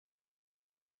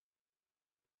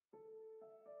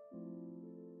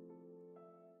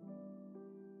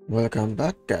Welcome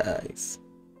back, guys.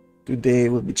 Today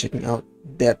we'll be checking out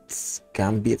Death's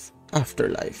Gambit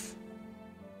Afterlife.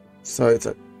 So it's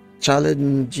a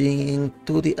challenging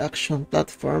 2D action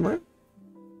platformer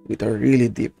with a really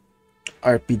deep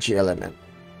RPG element.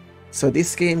 So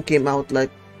this game came out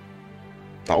like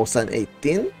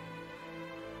 2018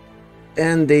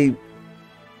 and they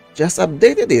just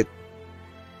updated it.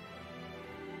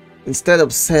 Instead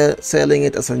of selling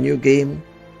it as a new game,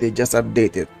 they just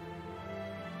update it.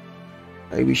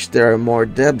 I wish there are more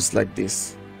devs like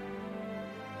this.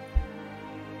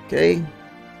 Okay,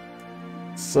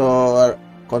 so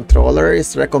controller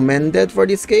is recommended for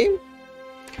this game.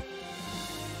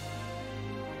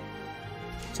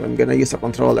 So I'm gonna use a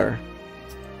controller.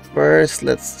 First,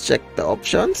 let's check the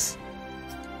options.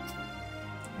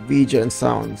 Video and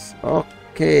sounds.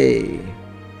 Okay.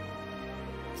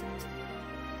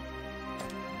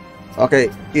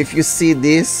 Okay, if you see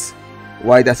this,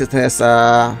 why does it has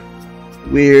a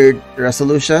weird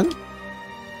resolution?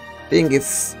 I think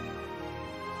it's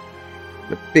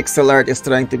the pixel art is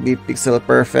trying to be pixel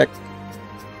perfect.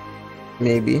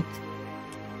 Maybe.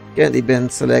 Can't even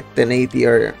select 1080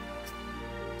 or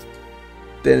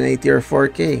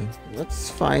 4K. That's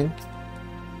fine.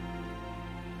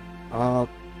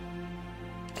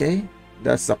 Okay,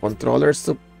 that's the controller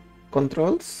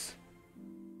controls.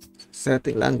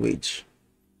 Setting language.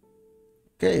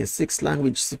 Okay, 6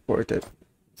 language supported.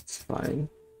 It's fine.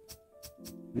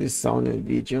 This sound and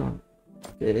video.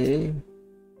 Okay,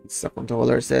 it's the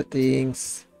controller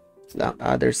settings.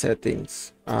 Other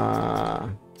settings.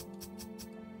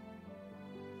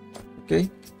 Okay.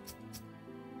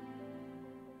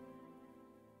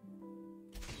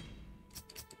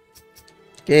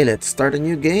 Okay, let's start a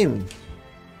new game.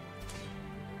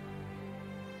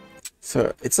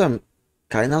 So it's a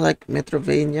kind of like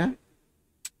Metroidvania.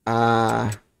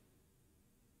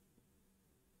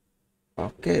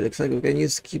 Okay, looks like we can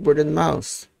use keyboard and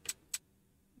mouse,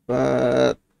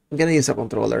 but I'm gonna use a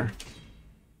controller.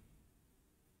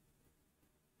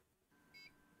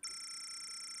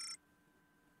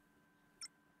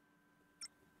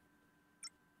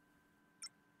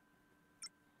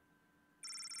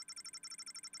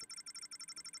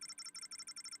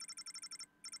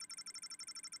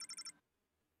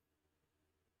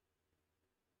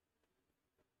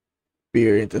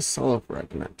 Peer into soul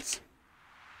fragments.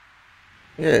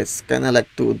 Yeah, it's kind of like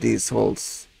 2D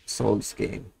Souls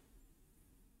game.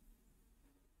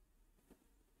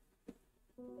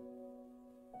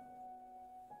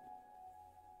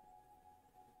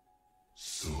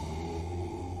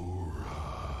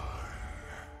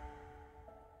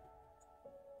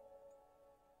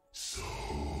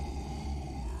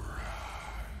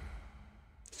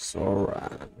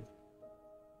 Soran.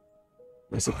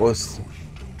 I suppose.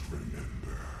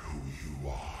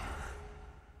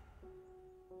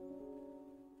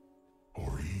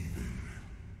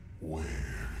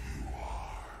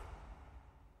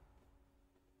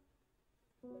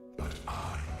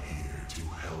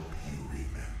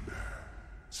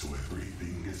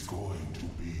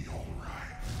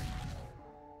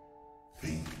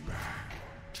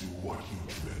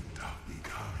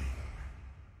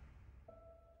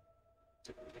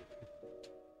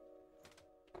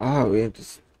 We have to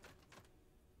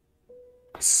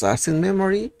assassin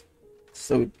memory,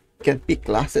 so we can pick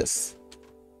classes.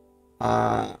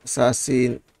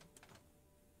 Assassin.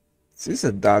 Is this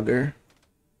a dagger?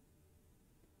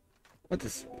 What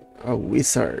is a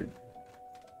wizard?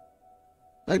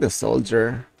 Like the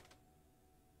soldier.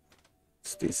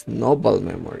 It's this noble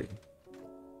memory.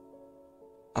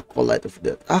 Acolyte of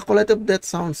Death. Acolyte of Death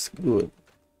sounds good.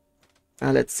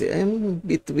 Let's see. I'm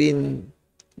between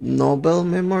noble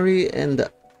memory and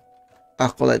the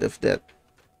Acolyte of Death.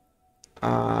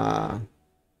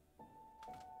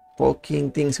 Poking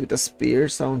things with a spear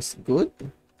sounds good.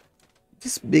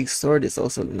 This big sword is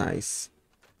also nice.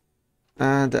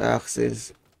 And the axe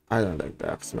is... I don't like the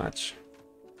axe much.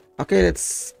 Okay,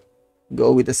 let's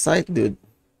go with the scythe, dude.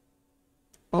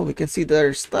 Oh, we can see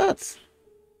their stats.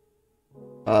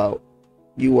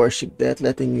 You worship death,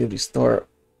 letting you restore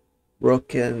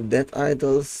broken death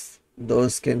idols.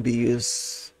 Those can be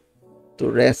used to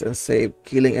rest and save.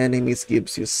 Killing enemies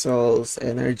gives you souls,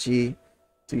 energy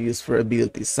to use for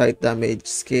abilities. Sight damage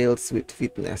scales with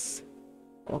fitness.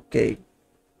 Okay.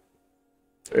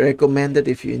 Recommended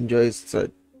if you enjoy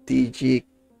strategic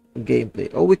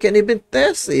gameplay. Oh, we can even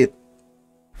test it.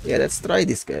 Yeah, let's try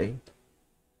this guy.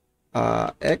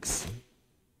 X.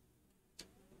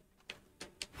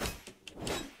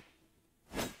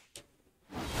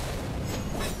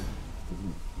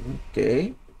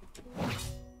 Okay.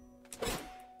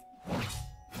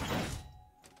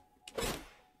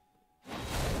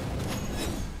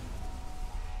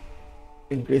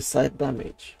 Increase side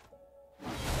damage.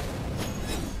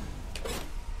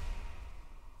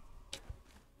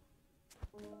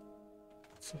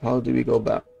 So how do we go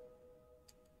back?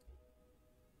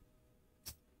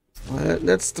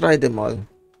 Let's try them all.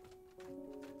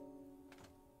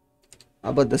 How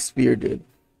about the spear, dude?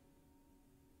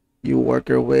 You work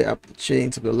your way up the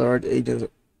chains of the Lord,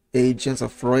 agents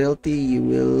of royalty. You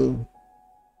will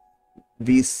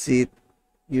visit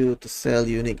you to sell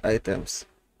unique items.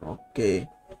 Okay.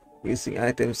 Using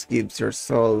items gives your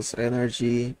souls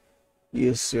energy.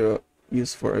 Use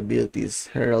for abilities.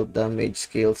 Herald damage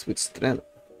scales with strength.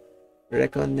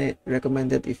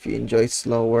 Recommended if you enjoy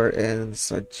slower and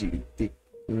strategic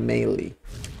melee.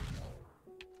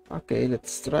 Okay,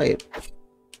 let's try it.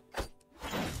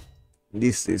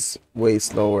 This is way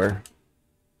slower.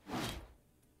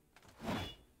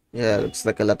 Yeah, looks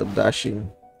like a lot of dashing.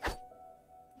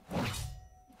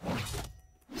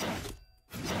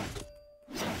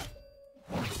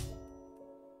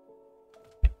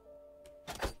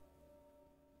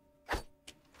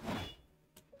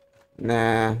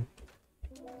 Nah.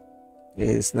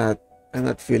 It's not. I'm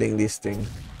not feeling this thing.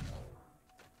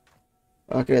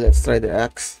 Okay, let's try the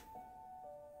axe.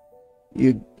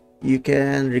 You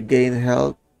can regain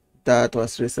health that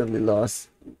was recently lost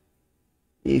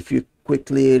if you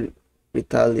quickly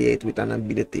retaliate with an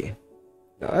ability.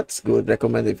 That's good.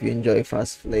 Recommend if you enjoy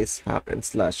fast-paced hack and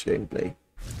slash gameplay.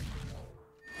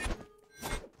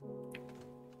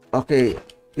 Okay,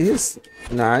 this is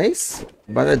nice,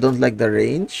 but I don't like the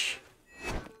range.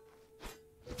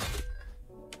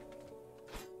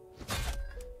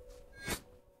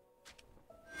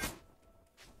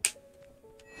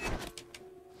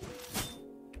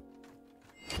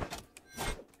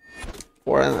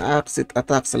 For an axe, it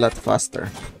attacks a lot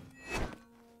faster.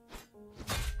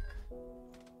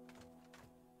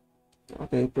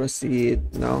 Okay,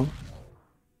 proceed now.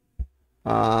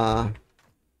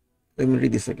 Let me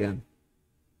read this again.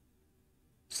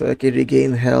 So I can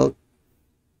regain health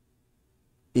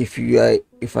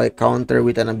if I counter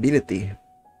with an ability.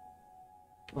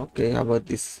 Okay, how about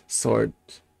this sword?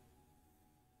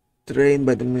 Trained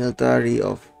by the military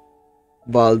of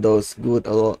Baldos, good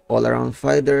all-around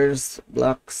fighters.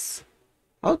 Blocks.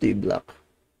 How do you block?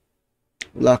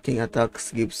 Blocking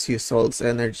attacks gives you soul's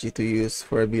energy to use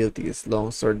for abilities. Long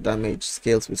sword damage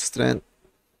scales with strength.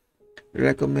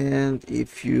 Recommend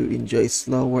if you enjoy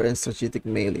slower and strategic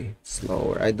melee.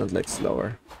 Slower. I don't like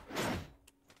slower.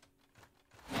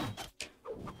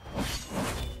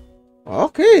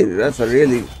 Okay, that's a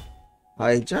really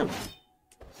high jump.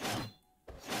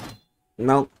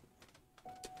 Now,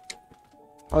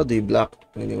 how do you block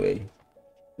anyway?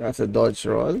 That's a dodge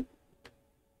roll.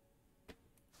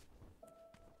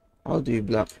 How do you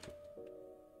block?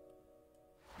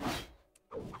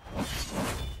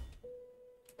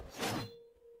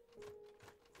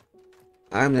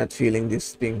 I'm not feeling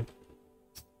this thing.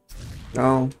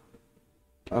 No.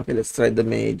 Okay, let's try the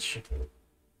mage.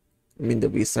 I mean the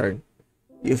wizard.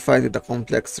 You fight with a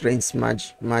complex ranged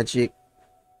magic.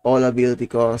 All ability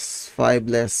costs 5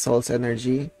 less soul's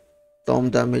energy.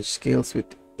 Tome damage scales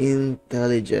with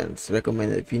intelligence.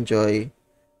 Recommended if you enjoy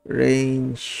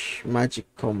range magic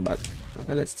combat.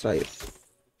 Okay, let's try it.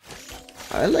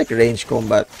 I like range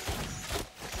combat.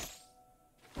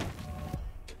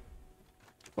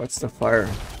 What's the fire?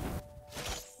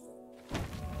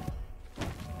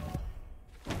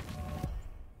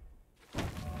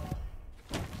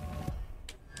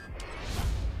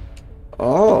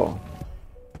 Oh.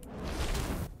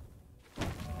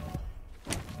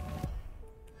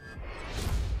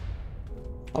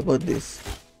 How about this?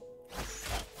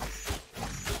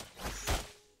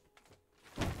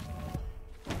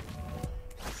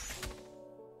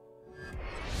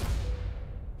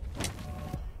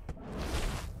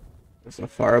 It's a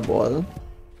fireball.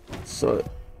 So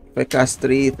if I cast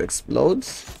 3, it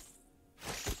explodes.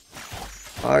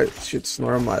 Or it shoots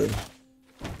normal.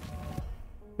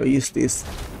 So use this.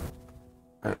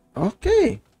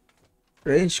 Okay.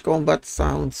 Range combat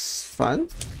sounds fun.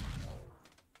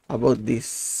 How about this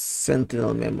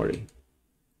sentinel memory?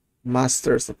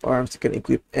 Masters of arms can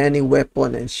equip any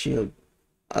weapon and shield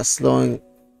as long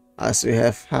as we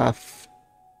have half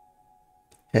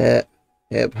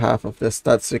of the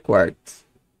stats required.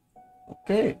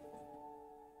 Okay.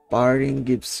 Parring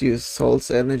gives you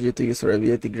soul's energy to use your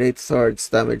ability. Great swords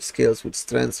damage scales with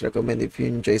strengths. Recommend if you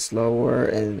enjoy slower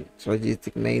and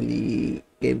strategic melee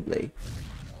gameplay.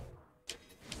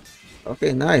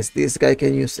 Okay, nice. This guy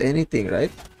can use anything,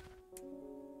 right?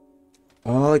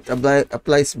 Oh, it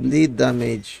applies bleed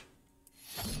damage.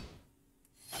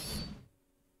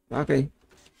 Okay.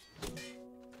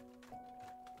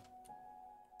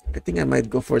 I think I might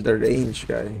go for the range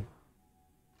guy.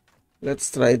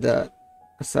 Let's try the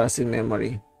assassin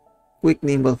memory. Quick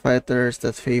nimble fighters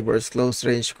that favors close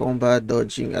range combat.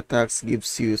 Dodging attacks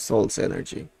gives you soul's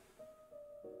energy.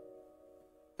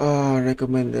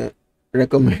 Recommended.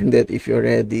 Recommended if you're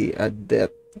ready at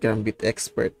that Gambit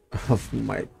expert. Oh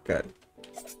my god.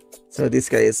 So this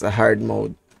guy is a hard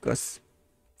mode because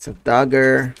it's a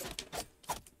dagger.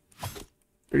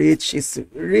 Reach is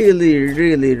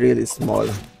really small.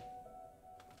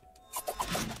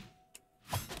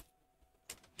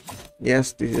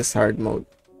 Yes, this is hard mode.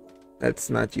 Let's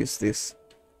not use this.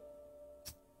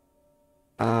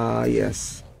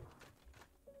 Yes.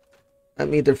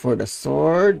 I'm either for the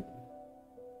sword.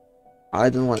 I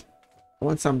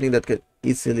want something that could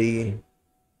easily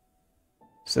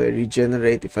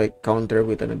regenerate if I counter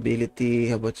with an ability.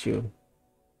 How about you?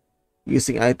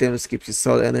 Using items keeps you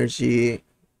soul energy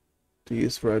to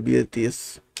use for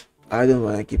abilities. I don't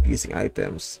want to keep using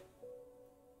items.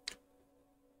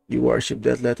 You worship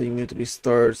that letting you to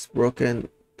restore broken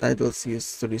titles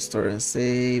used to restore and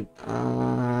save.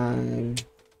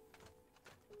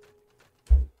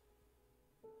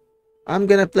 I'm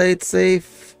gonna play it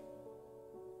safe.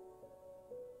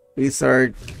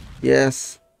 Wizard,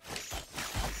 yes.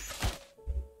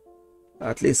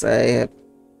 At least I have.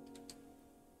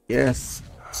 Yes,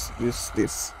 let's use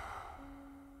this.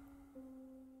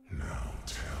 Now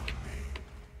tell me,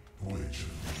 which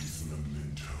of these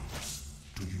mementos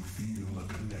do you feel a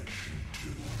connection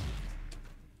to?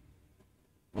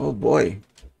 Oh boy.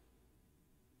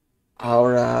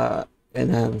 Aura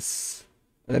enhance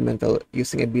elemental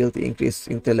using ability increase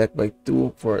intellect by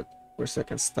 2 for per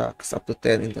second stacks up to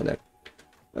 10 intellect.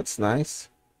 That's nice.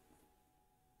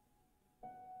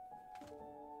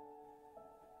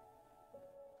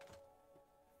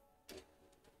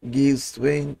 Gives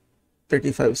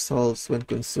 35 souls when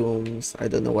consumes. I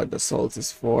don't know what the souls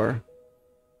is for.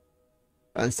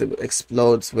 Unstable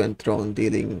explodes when thrown,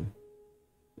 dealing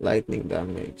lightning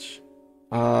damage.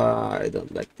 I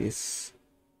don't like this.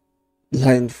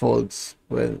 Blindfolds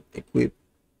when equipped.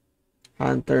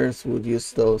 Hunters would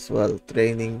use those while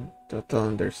training to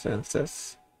tone their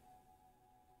senses.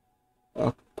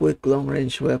 A quick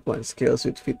long-range weapon scales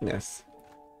with fitness.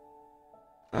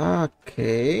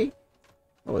 Okay.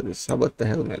 How about this? How about the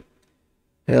helmet?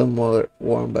 Helmet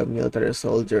worn by military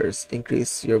soldiers.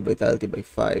 Increase your vitality by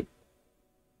 5.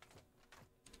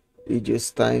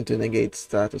 Reduce time to negate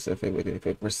status effect by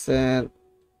 25%.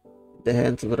 The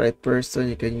hands of the right person,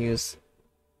 you can use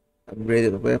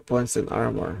upgraded weapons and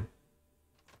armor.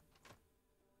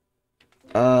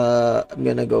 I'm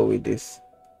gonna go with this.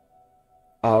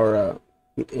 Aura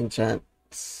with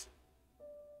enchants.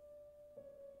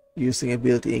 Using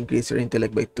ability increase your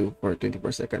intellect by 2 for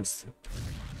 24 seconds.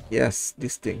 Yes,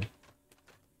 this thing.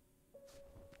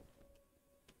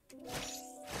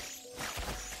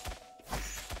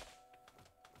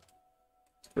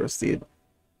 Proceed.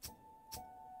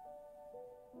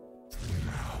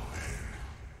 Now then,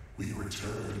 we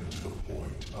return to the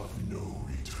point of no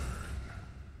return.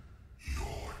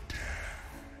 Your death.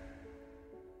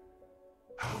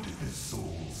 How did this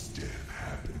soul's death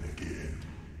happen again?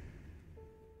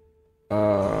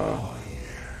 Oh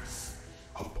yes,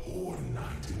 a poor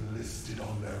knight enlisted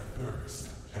on their first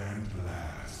and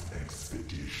last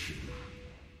expedition.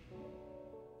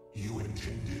 You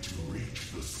intended to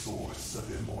reach the source of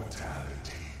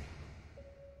immortality.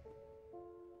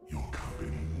 Your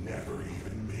company never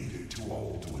even made it to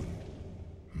Alduin,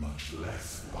 much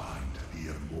less find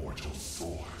the immortal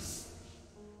source.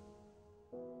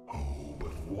 Oh,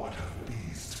 but what a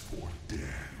beast for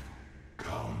death.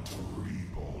 Come to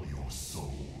reap all your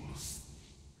souls.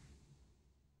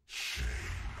 Shame.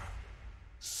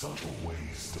 Such a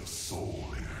waste of soul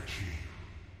energy.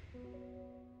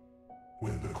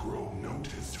 When the crow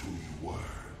noticed who you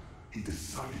were, he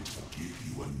decided to give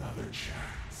you another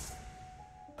chance.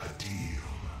 A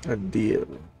deal. A deal.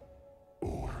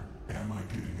 Or am I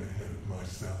getting ahead of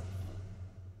myself?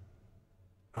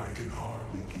 I can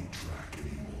hardly keep track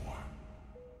anymore.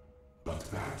 But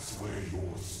that's where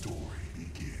your story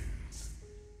begins.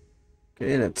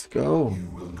 Okay, let's go. You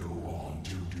will go on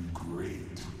to do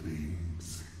great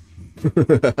things.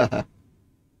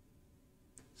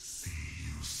 See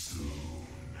you soon.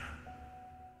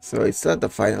 So it's not the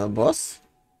final boss.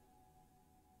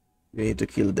 You need to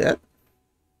kill that.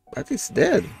 But it's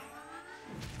dead.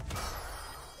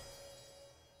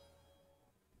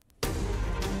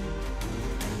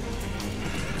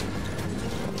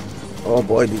 Oh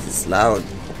boy, this is loud.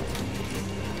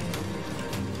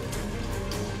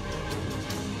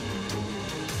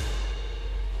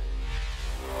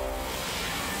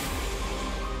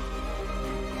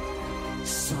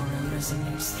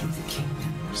 race through the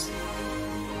kingdoms.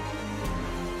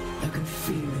 I could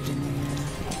feel it in the air,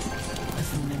 a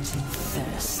fermenting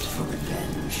thirst for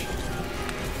revenge.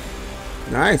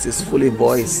 Nice, it's fully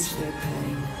voiced. Their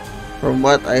pain. From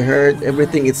what I heard,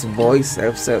 everything is voiced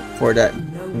except for that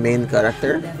main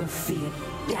character. Never fear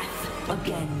death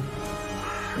again.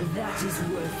 That is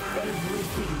worth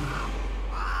everything.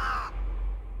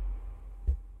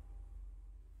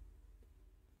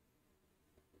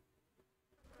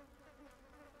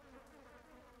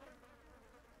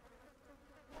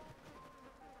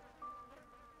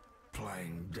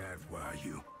 Playing dead, were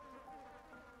you?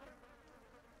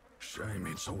 Shame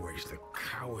it's always the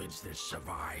cowards that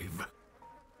survive.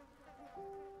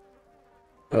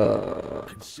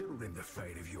 Considering the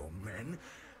fate of your men,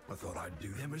 I thought I'd do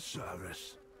them a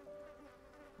service.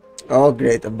 Oh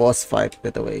great, a boss fight, by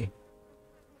the way.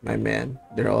 My man,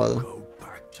 they're all... Go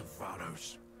back to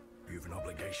Vados. You've an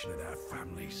obligation to their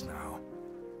families now.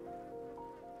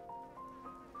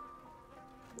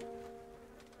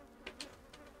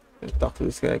 Let's talk to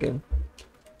this guy again.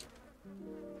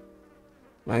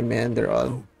 My man, they're all...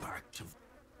 Go back to...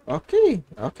 Okay,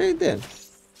 okay then.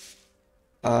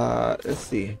 Let's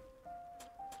see.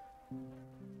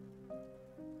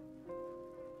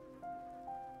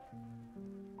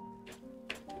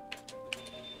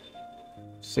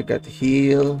 So I got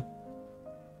heal.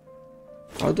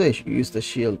 How do I use the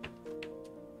shield?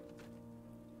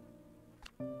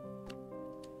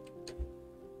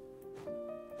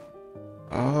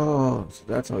 Oh, so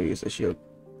that's how you use the shield.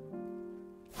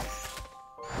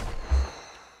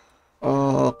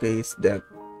 Oh, okay, it's that.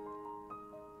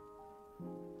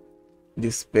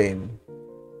 This pain.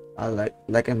 I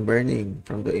like I'm burning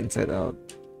from the inside out.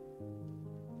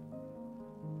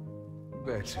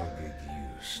 Better get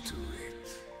used to it.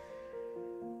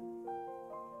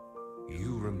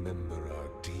 You remember our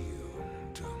deal,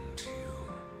 don't you?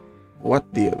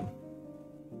 What deal?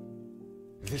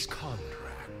 This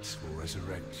contract will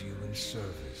resurrect you in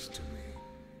service to me.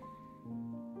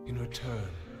 In return,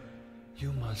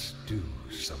 you must do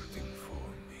something for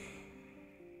me.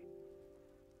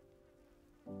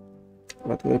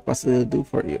 What will I possibly do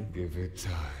for you? Give it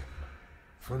time.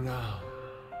 For now,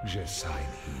 just sign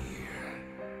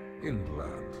here. In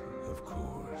blood, of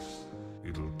course.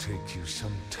 It'll take you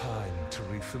some time to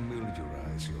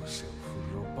refamiliarize yourself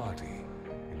with your body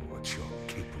and what you're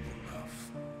capable of.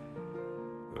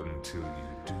 Until you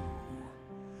do,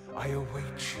 I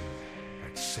await you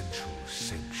at Central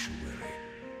Sanctuary.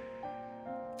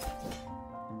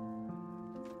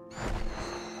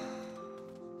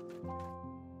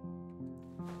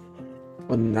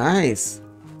 Oh, nice.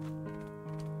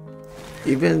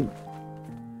 Even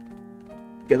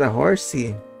get a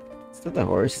horsey. It's not a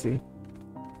horsey.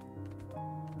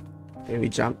 Can we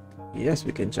jump? Yes,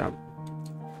 we can jump.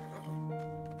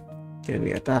 Can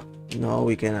we attack? No,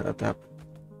 we cannot attack.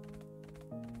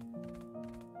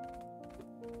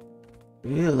 I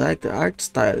really like the art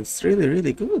style. It's really,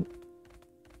 really good.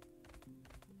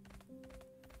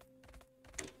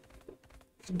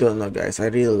 If you don't know, guys, I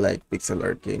really like pixel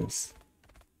art games.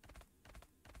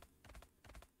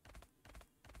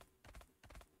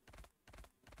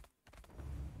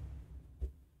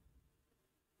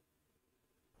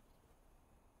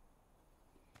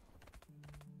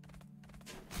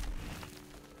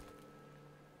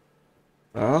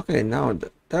 Okay, now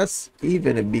that's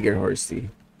even a bigger horsey.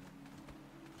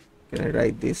 Can I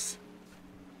ride this?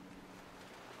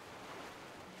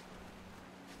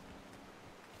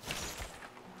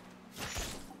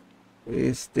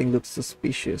 This thing looks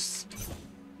suspicious.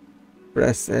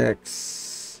 Press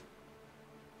X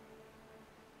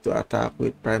to attack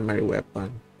with primary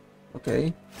weapon.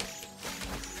 Okay.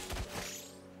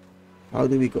 How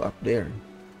do we go up there?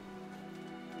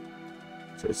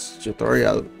 So it's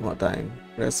tutorial more time.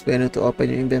 Press menu to open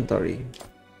your inventory.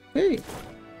 Hey.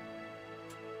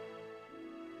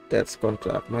 That's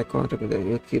contract. My contract with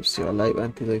you keeps you alive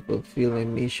until I fulfill my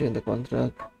mission. The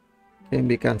contract can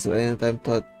be cancelled anytime.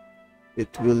 Thought it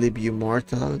will leave you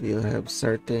mortal. You'll have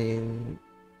certain...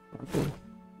 Okay.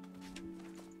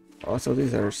 Also,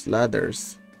 these are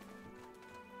ladders.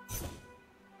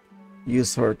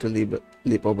 Use her to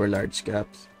leap over large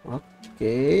gaps.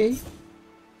 Okay.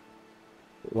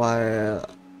 While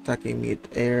attacking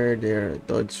mid-air, their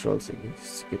dodge rolls and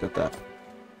execute attack.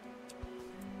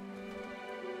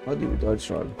 How do you dodge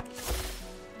roll?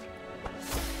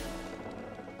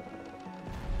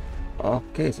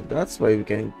 Okay, so that's why we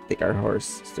can take our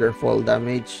horse. Is there fall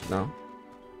damage? No.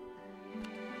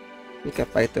 Pick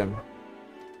up item.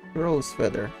 Rose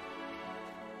feather.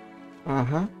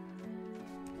 Uh-huh.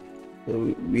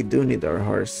 So we do need our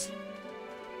horse.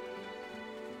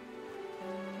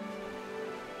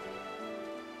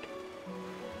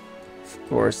 Of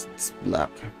course, it's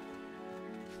black.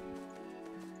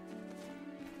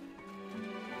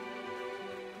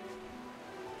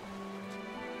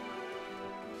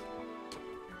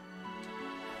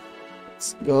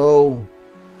 Let's go.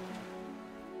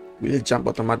 Will it jump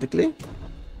automatically?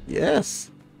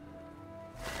 Yes.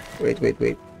 Wait.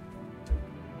 I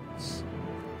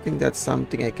think that's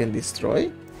something I can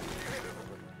destroy.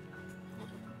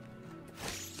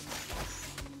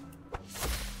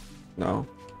 No.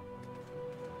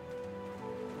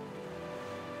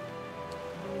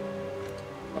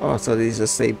 Oh, so this is a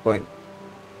save point.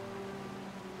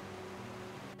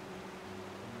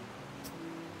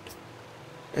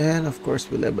 And of course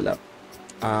we level up.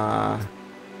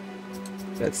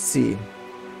 Let's see.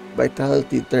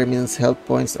 Vitality determines health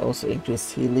points, also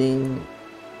increase healing,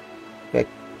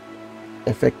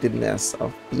 effectiveness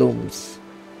of plumes.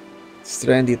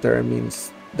 Strength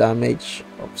determines damage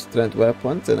of strength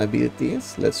weapons and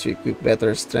abilities. Let's equip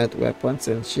better strength weapons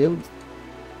and shield.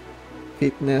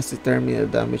 Fitness determines the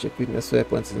damage of fitness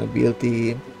weapons and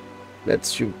ability.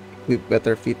 Let's equip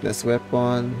better fitness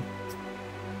weapon.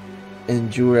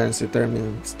 Endurance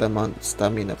determines the amount of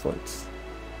stamina points.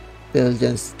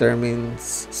 Intelligence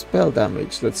determines spell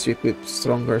damage. Let's equip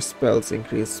stronger spells,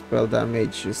 increase spell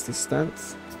damage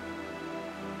resistance.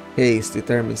 Haste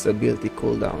determines ability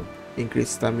cooldown, increase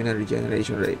stamina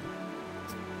regeneration rate.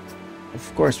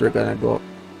 Of course, we're gonna go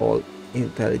all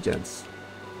intelligence.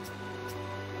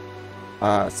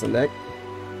 Select.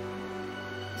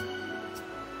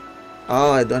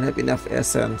 Oh, I don't have enough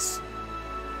essence.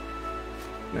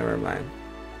 Never mind.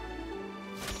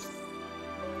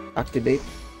 Activate.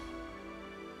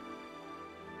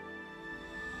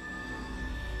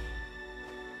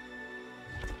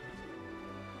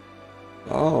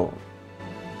 Oh.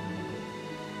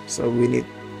 So we need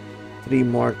 3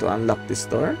 more to unlock this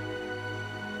door.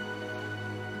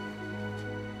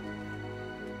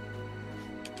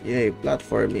 Yay,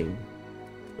 platforming.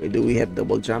 Wait, do we have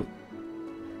double jump?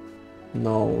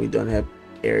 No, we don't have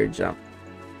air jump.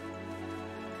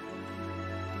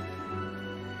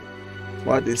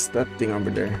 What is that thing over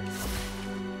there?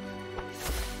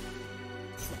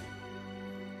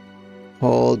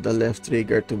 Hold the left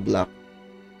trigger to block.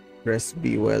 Press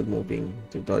B while moving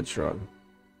to dodge roll.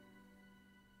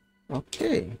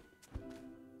 Okay.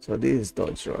 So this is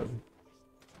dodge roll.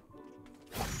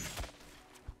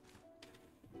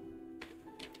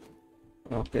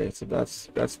 Okay, so that's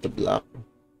the block.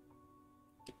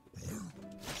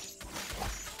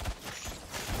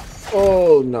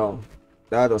 Oh no.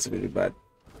 That was really bad.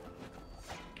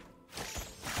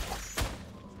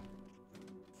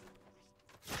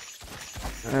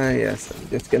 Ah yes, I'm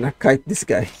just gonna kite this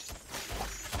guy.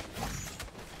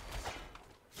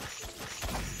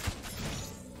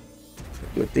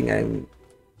 Good thing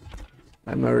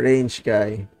I'm a range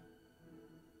guy.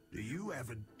 Do you have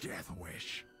a death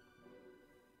wish?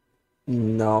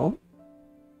 No.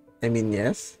 I mean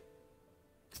yes.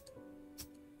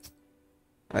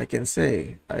 I can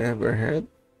say I ever heard.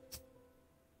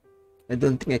 I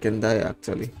don't think I can die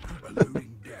actually.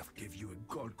 Eluding death gives you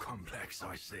a god complex,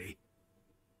 I see.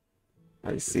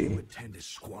 I If see. you intend to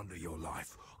squander your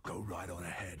life, go right on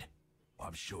ahead.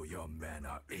 I'm sure your men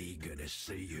are eager to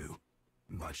see you.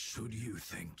 But should you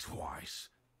think twice,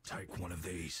 take one of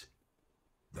these.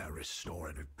 They're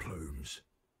restorative plumes.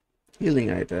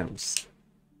 Healing items.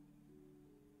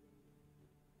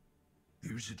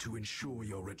 Use it to ensure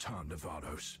your return to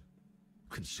Vardos.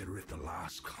 Consider it the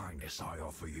last kindness I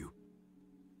offer you.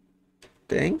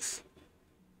 Thanks.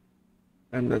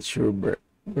 I'm not sure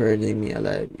burning me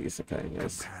alive is a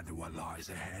kindness. Compared to what lies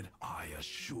ahead, I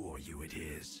assure you it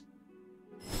is.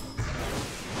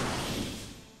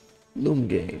 Loom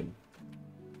game.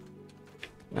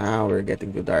 Now we're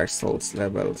getting to Dark Souls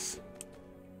levels.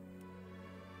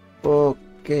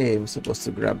 Okay, I'm supposed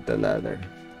to grab the ladder.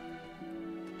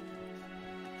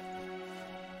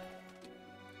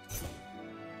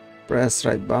 Press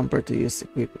right bumper to use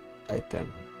equip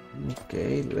item.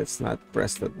 Okay, let's not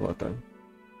press that button.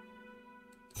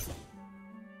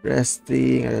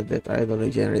 Resting that idol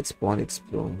regenerates spawn its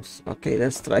plumes. Okay,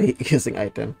 let's try using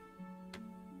item.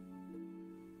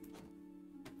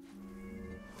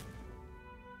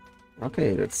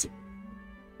 Okay, let's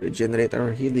regenerate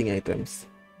our healing items.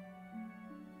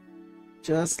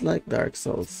 Just like Dark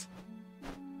Souls.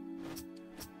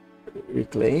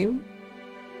 Reclaim.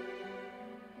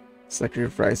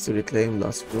 Sacrifice to reclaim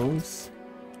lost plumes.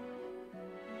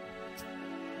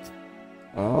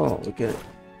 Oh, we can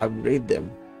upgrade them.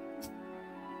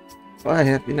 Oh, I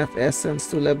have enough essence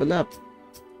to level up.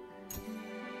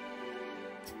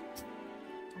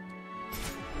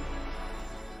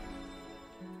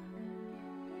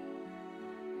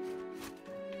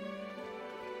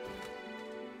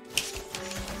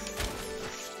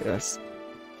 Yes.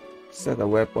 Is that a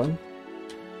weapon?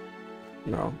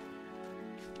 No.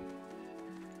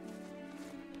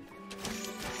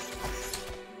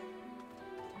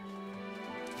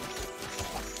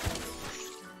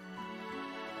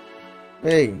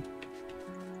 Hey!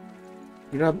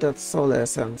 Grab that soul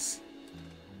essence.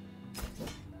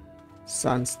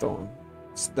 Sunstone.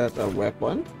 Is that a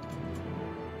weapon?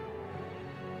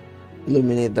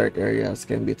 Illuminate dark areas,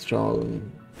 can be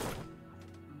thrown.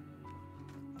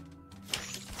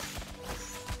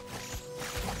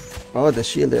 Oh, the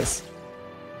shield is.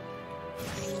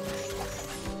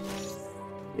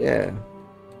 Yeah.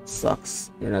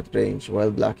 Sucks. You're not ranged. While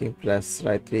blocking, press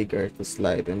right trigger to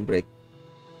slide and break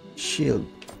shield.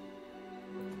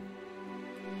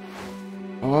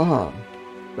 Ah,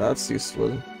 that's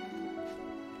useful.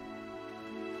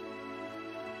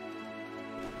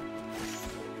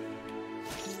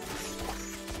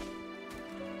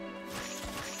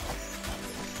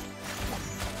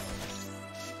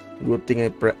 Good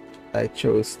thing I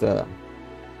chose the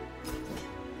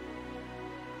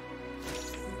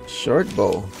short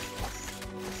bow.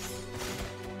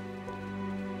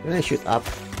 Can I shoot up?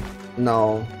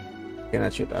 No,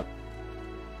 cannot shoot up.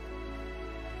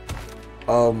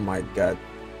 Oh my god.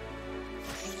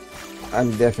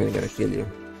 I'm definitely gonna kill you.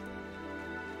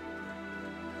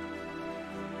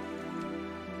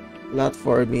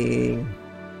 Platforming.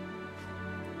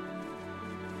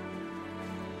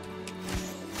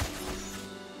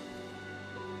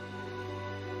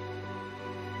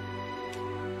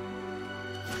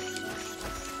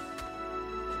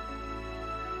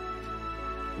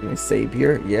 Can I save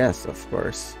here? Yes, of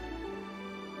course.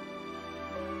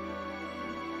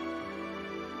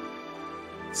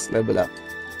 Let's level up.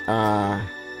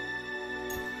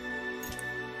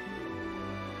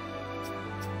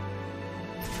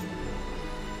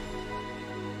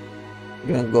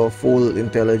 Gonna go full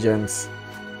intelligence.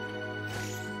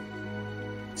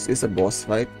 Is this a boss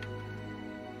fight?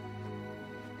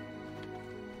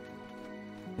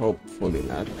 Hopefully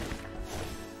not.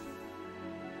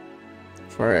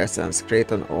 Fire essence,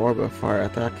 create an orb of fire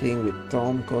attacking with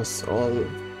Tome, cause all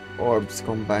orbs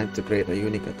combined to create a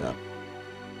unique attack.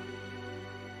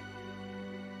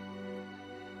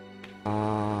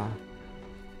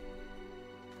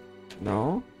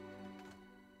 No?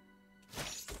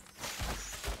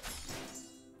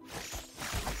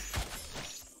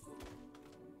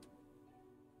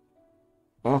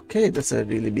 Okay, that's a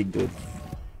really big dude.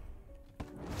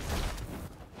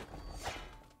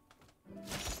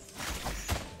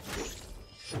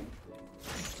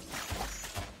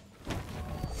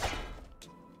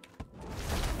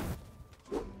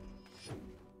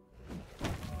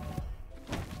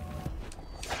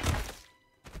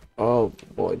 Oh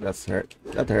boy, that's hurt.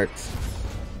 That hurts.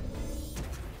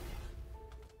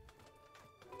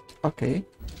 Okay.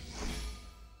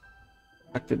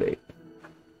 Activate.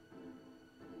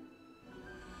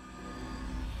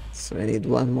 So I need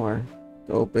one more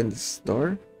to open this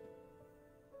door.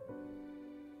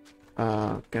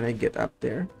 Can I get up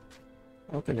there?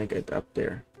 How can I get up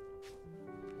there?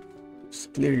 There's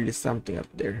clearly something up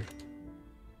there.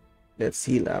 Let's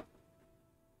heal up.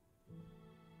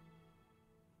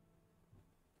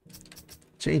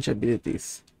 Change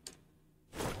abilities.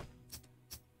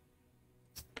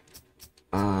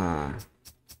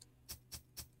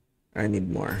 I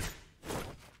need more.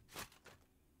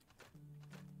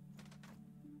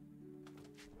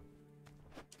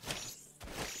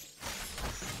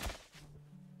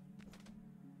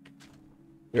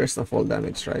 There's no fall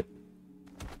damage, right?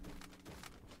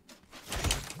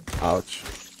 Ouch.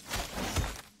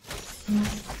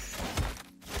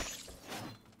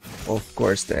 Of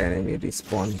course the enemy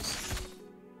respawns.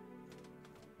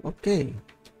 Okay.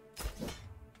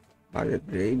 Pilot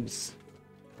graves.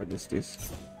 What is this?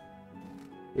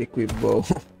 Equip bow.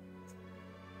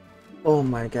 Oh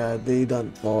my god, they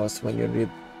don't pause when you read.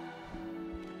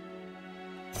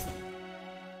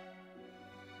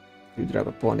 You drop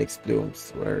upon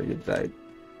plumes where you died.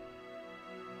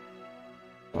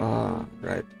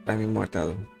 Right. I'm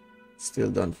immortal. Still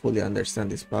don't fully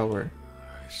understand this power.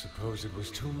 I suppose it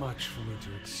was too much for me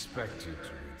to expect you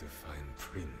to read the fine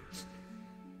print.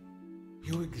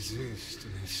 You exist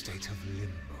in a state of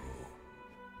limbo,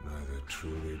 neither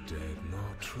truly dead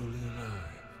nor truly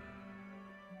alive.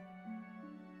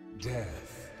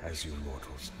 Death, as you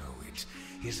mortals know it,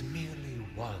 is merely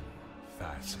one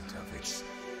facet of its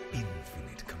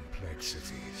infinite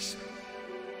complexities.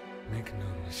 Make no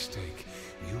mistake,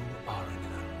 you are in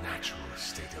an unnatural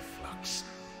state of flux,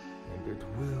 and it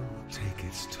will take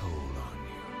its toll on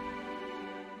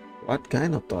you. What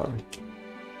kind of toll?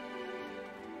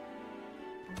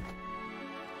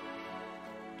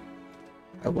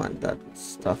 I want that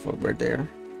stuff over there.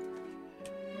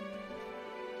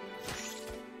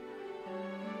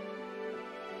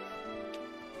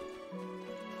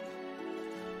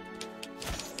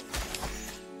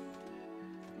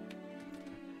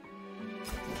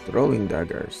 Throwing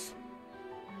daggers.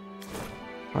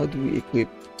 How do we equip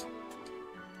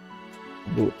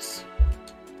boots?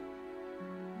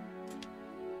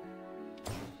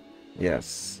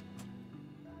 Yes.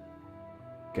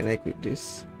 Can I equip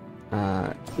this?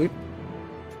 Equip.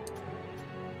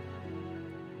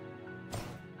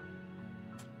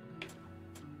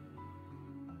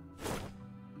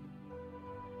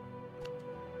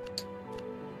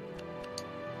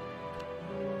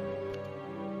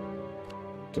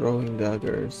 Throwing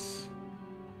daggers.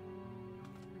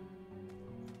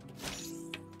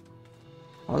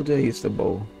 How do I use the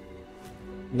bow?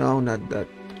 No, not that.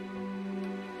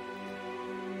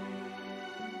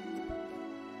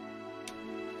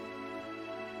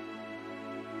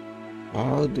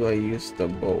 How do I use the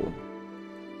bow?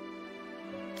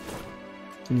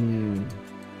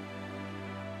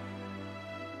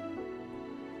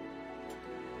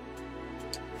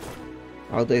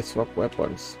 How do I swap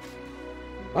weapons?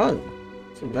 Oh,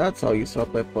 so that's how you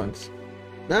swap weapons.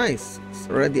 Nice! It's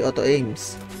already auto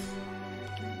aims.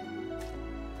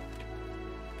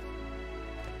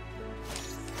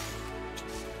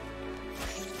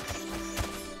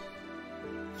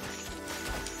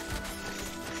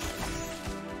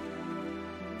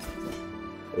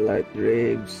 Light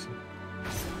ribs.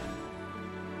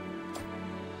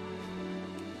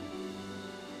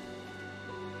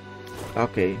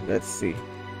 Okay, let's see.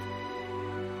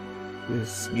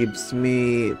 This gives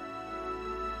me...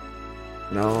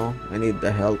 No, I need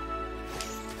the help.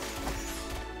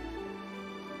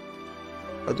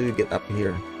 How do you get up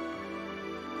here?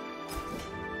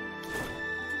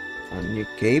 A new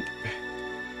cape.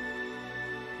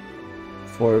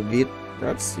 4-bit.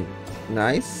 That's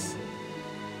nice.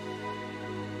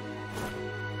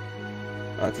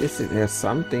 At least it has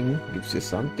something, gives you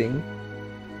something.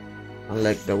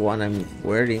 Unlike the one I'm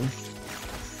wearing.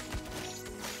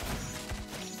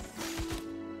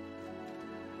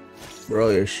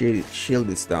 Bro, your shield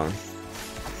is down.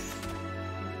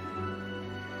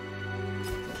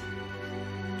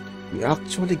 You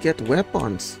actually get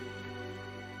weapons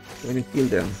when you kill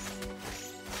them.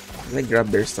 Can I grab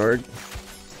their sword?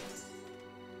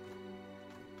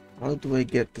 How do I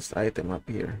get this item up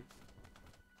here?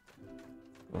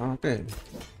 Okay.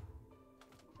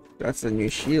 That's a new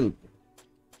shield.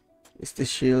 Is the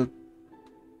shield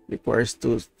requires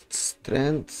 2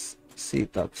 strengths, C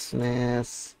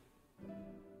toughness,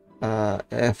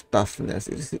 F toughness.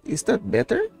 Is that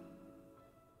better?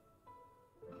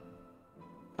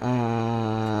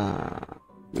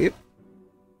 Whip.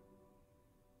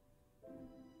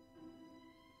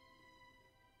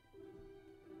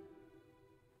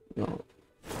 No.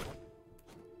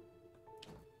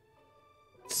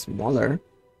 Smaller.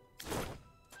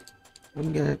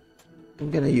 I'm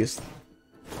gonna use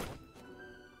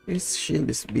this shield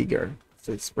is bigger,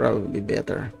 so it's probably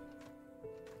better.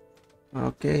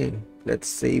 Okay, let's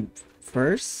save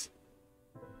first.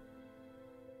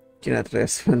 Cannot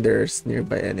rest when there's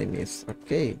nearby enemies.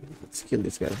 Okay, let's kill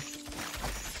this guy.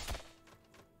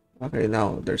 Okay,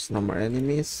 now there's no more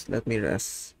enemies. Let me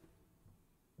rest.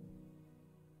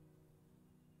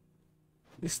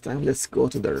 This time let's go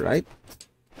to the right.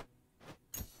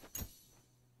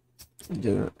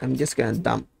 I'm just gonna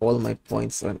dump all my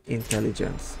points on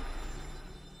intelligence.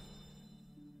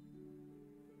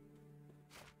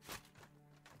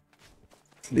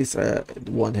 At least I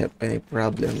won't have any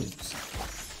problems.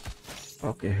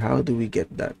 Okay, how do we get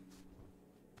that?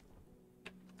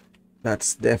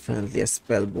 That's definitely a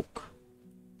spell book.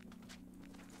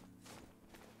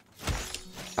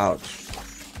 Ouch.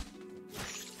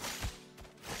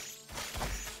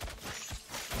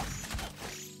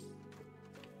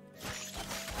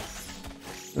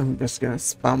 I'm just gonna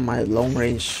spam my long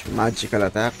range magical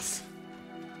attacks.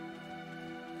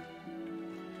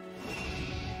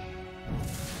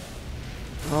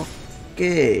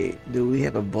 Okay, do we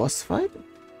have a boss fight?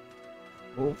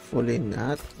 Hopefully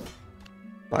not.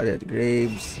 Pilot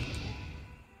graves.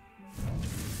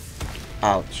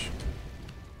 Ouch.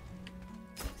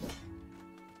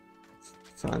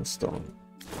 Sandstone.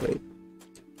 Wait.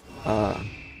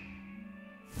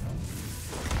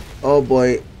 Oh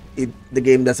boy. The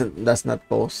game does not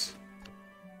pause.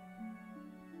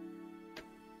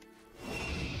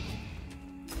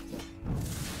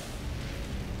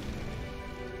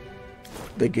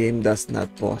 The game does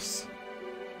not pause.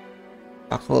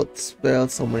 Occult spell,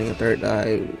 summoning a third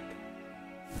eye.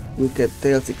 Wicked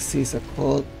Tales exists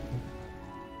occult.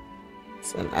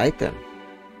 It's an item.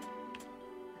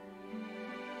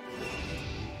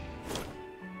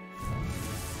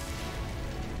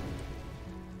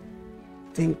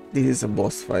 I think this is a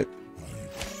boss fight.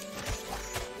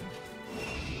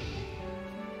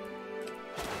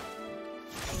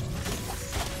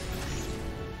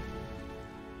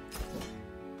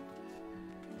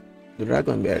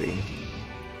 Dragonberry.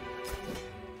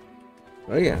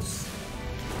 Oh yes.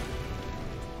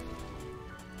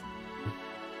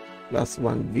 Plus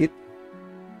 1 bit.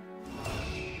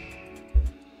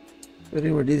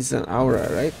 Remember, this is an aura,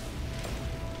 right?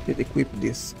 Did equip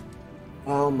this.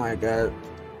 Oh my god.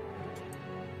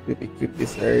 We equipped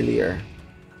this earlier.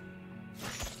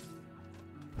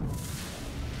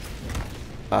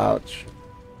 Ouch.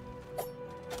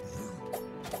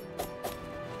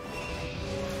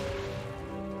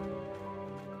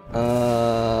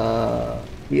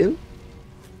 Heal?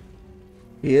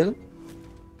 Heal?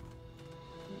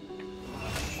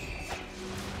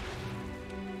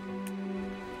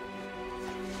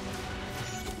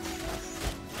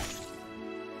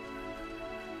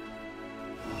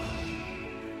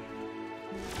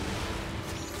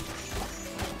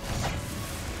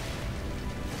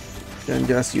 Can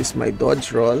just use my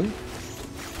dodge roll.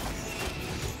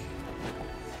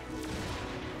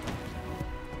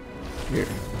 Here.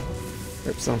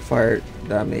 Have some fire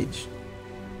damage.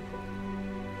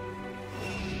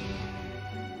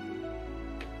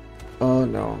 Oh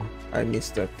no, I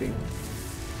missed that thing.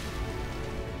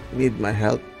 Need my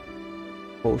health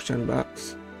potion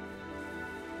box.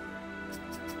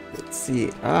 Let's see.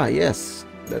 Ah, yes.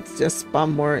 Let's just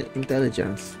spam more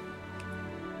intelligence.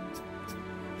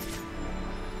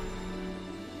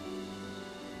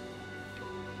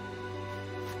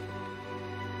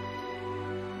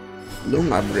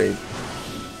 Loom upgrade.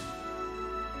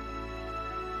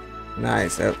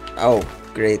 Nice. Oh,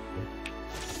 great.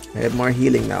 I have more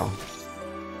healing now.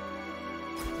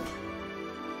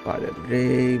 Potted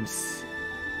grapes.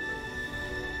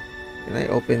 Can I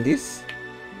open this?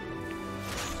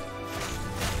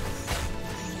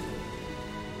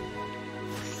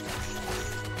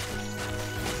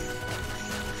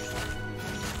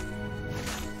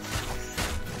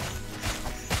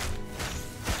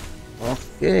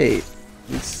 Okay,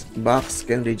 this box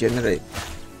can regenerate.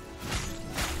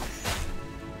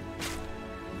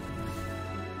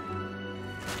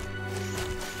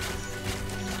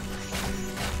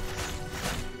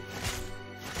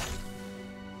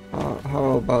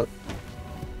 How about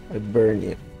I burn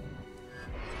it?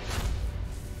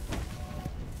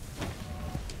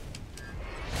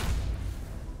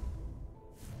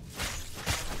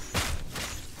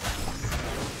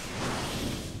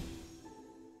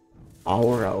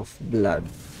 Aura of Blood.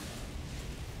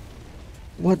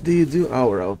 What do you do,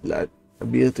 Aura of Blood?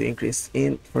 Ability to increase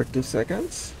int for 2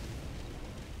 seconds.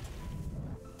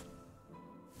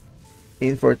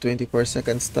 Int for 24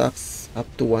 second stacks up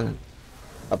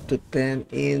to 10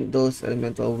 in those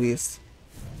elemental whiz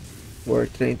were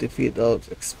trained to feed out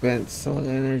expend soul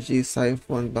energy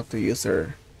siphon back to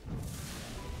user.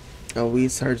 A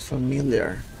wizard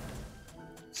familiar.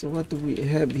 So what do we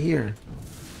have here?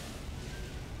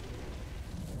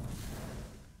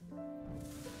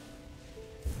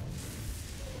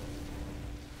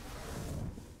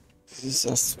 This is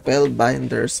a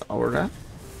spellbinder's aura.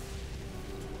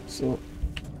 So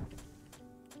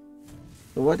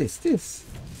what is this?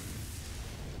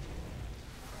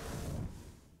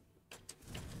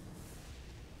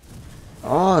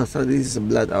 Oh, so this is a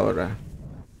blood aura.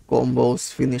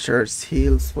 Combos, finishers,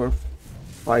 heals for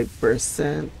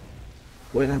 5%.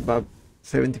 When above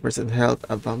 70% health,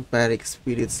 a vampiric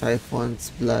spirit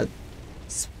siphons blood,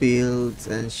 spills,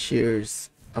 and shears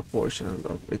a portion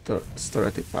of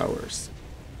restorative powers.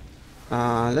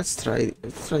 Let's try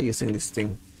using this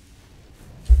thing.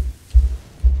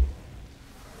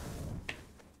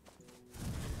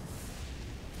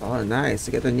 Oh, nice!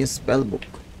 You get a new spell book.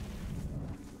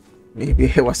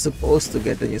 Maybe I was supposed to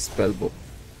get a new spell book.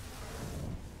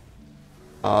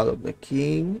 All of the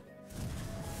King.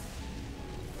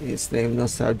 His name no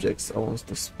subjects owns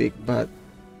to speak, but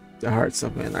the hearts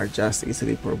of men are just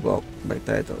easily provoked by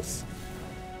titles.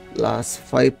 Plus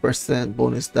 5%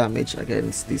 bonus damage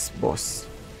against this boss.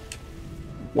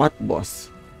 What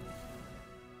boss?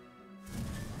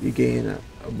 You gain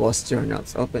a boss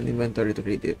journals. Open inventory to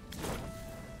read it.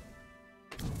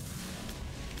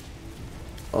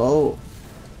 Oh,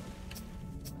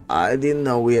 I didn't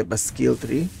know we have a skill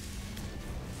tree.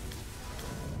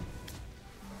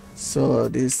 So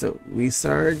this is a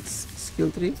wizard's skill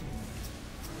tree.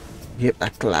 We have a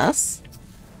class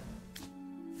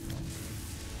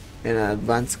and an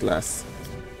advanced class.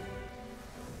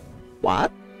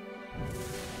 What?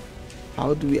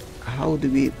 How do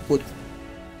we put?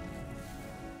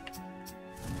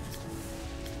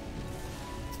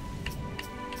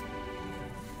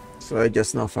 So I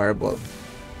just know fireball.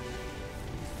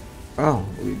 Oh,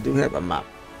 we do have a map.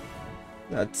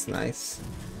 That's nice.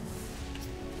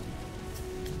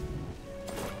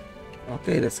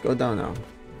 Okay, let's go down now.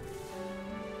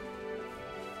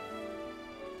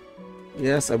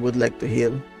 Yes, I would like to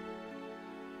heal.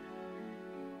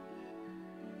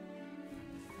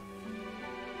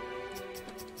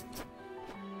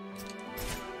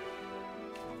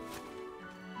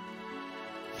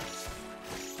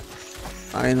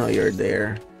 I know you're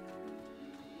there.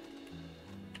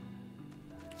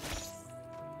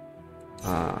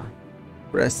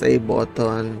 Press A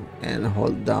button and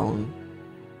hold down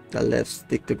the left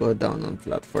stick to go down on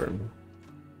platform.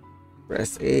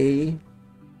 Press A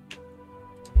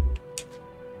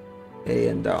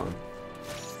and down.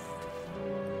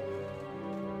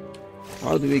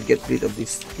 How do we get rid of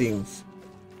these things?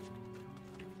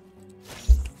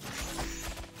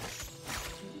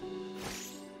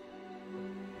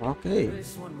 Okay.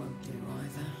 This one won't do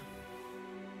either.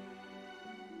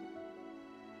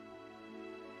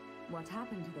 What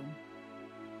happened to them?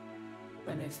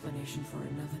 An explanation for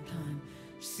another time.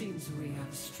 Seems we have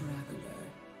a straggler.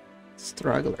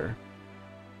 Straggler.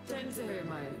 Tensei,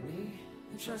 my enemy.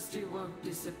 I trust you won't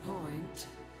disappoint.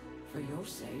 For your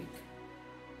sake.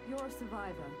 You're a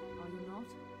survivor, are you not?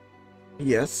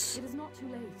 Yes. It is not too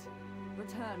late.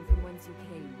 Return from whence you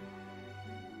came.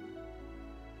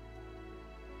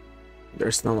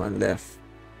 There's no one left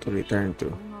to return to.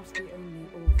 I'm not the only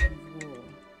orphan of war,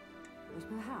 but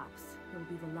perhaps you'll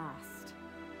be the last.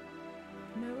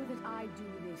 Know that I do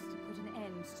this to put an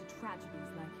end to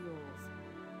tragedies like yours.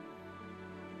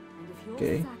 And if your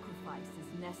sacrifice is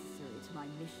necessary to my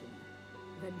mission,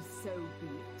 then so be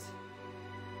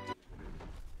it.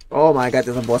 Oh my god,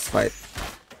 it's a boss fight.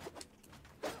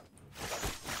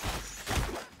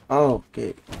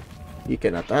 Okay. You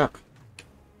can attack.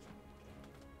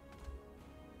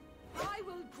 I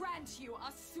will grant you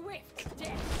a swift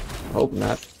death. Hope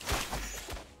not.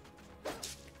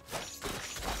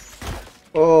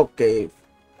 Okay.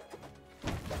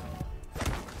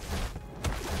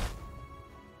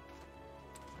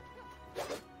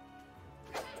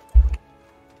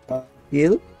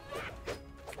 Heal.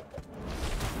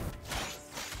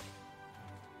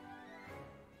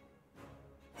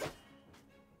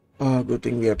 Oh, good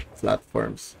thing we have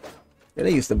platforms. Can I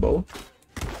use the bow?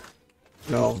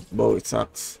 No, bow it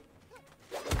sucks.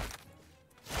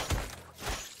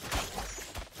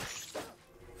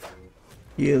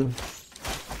 Heal.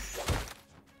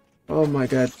 Oh my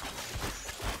god.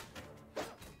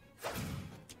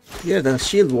 Yeah, the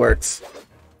shield works.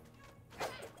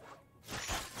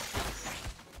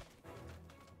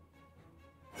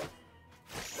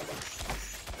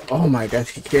 Oh my god,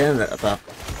 he can attack.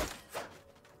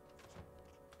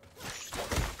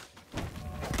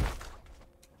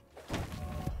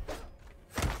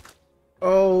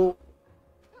 Oh,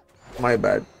 my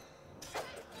bad.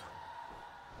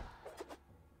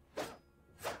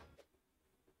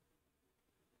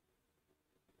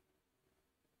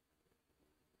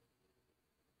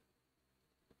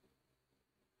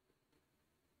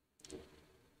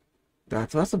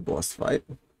 That was a boss fight.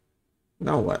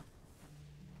 Now what?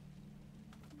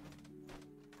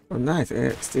 Oh nice,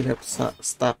 I still have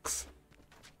stacks.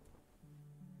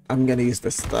 I'm gonna use the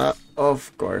stack,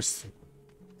 of course.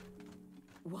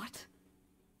 What?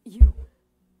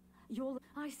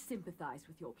 I sympathize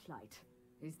with your plight.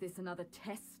 Is this another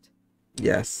test?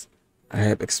 Yes, I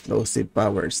have explosive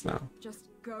powers now. Just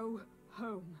go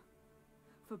home.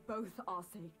 For both our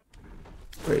sake.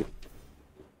 Wait.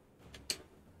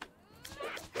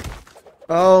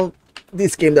 Oh,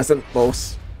 this game doesn't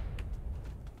pause.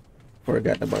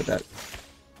 Forgot about that.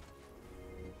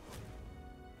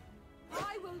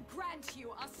 I will grant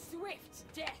you a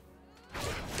swift death.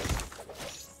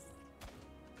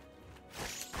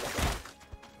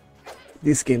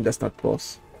 This game does not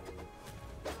pause.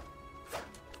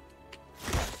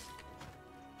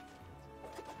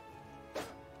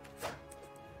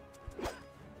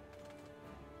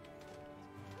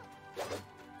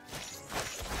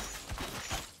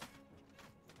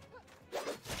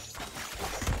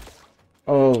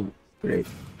 Oh, great.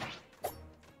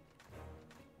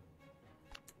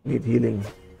 Need healing.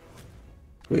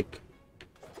 Quick.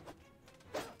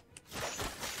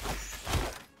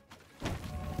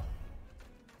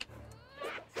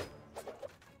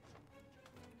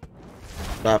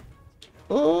 Stop.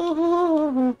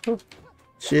 Oh,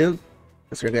 shield.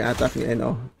 That's gonna attack me, I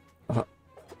know.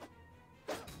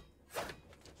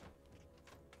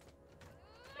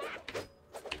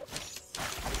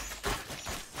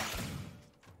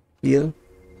 Heal.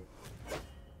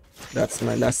 That's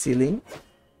my last healing.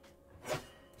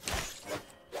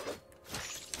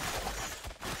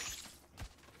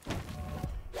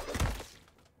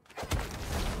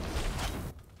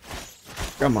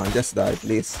 Come on, just die,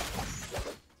 please.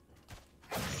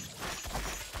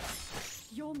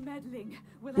 You're meddling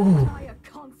with dire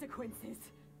consequences.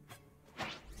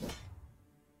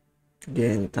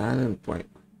 Gain talent point.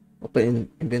 Open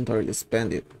inventory to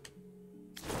spend it.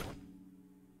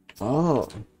 Oh.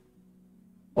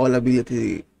 All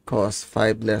ability costs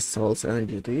 5 less souls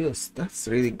energy to use. That's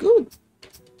really good.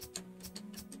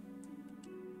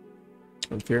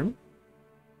 Confirm.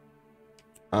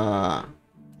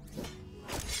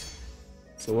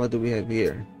 So what do we have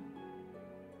here?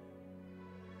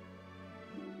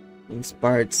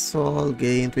 Inspired Soul,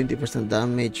 gain 20%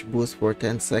 damage boost for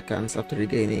 10 seconds after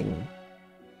regaining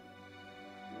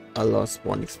a lost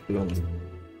 1 experience.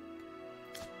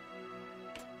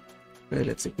 Okay,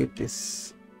 let's equip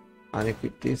this.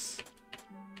 Unequip this.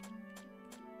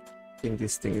 I think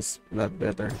this thing is a lot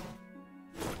better.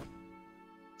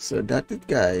 So that's it,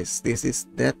 guys. This is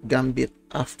that Gambit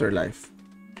Afterlife.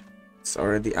 It's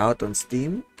already out on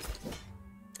Steam.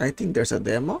 I think there's a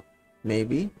demo.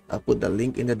 Maybe. I'll put the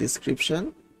link in the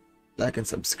description. Like and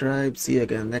subscribe. See you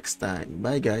again next time.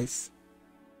 Bye, guys.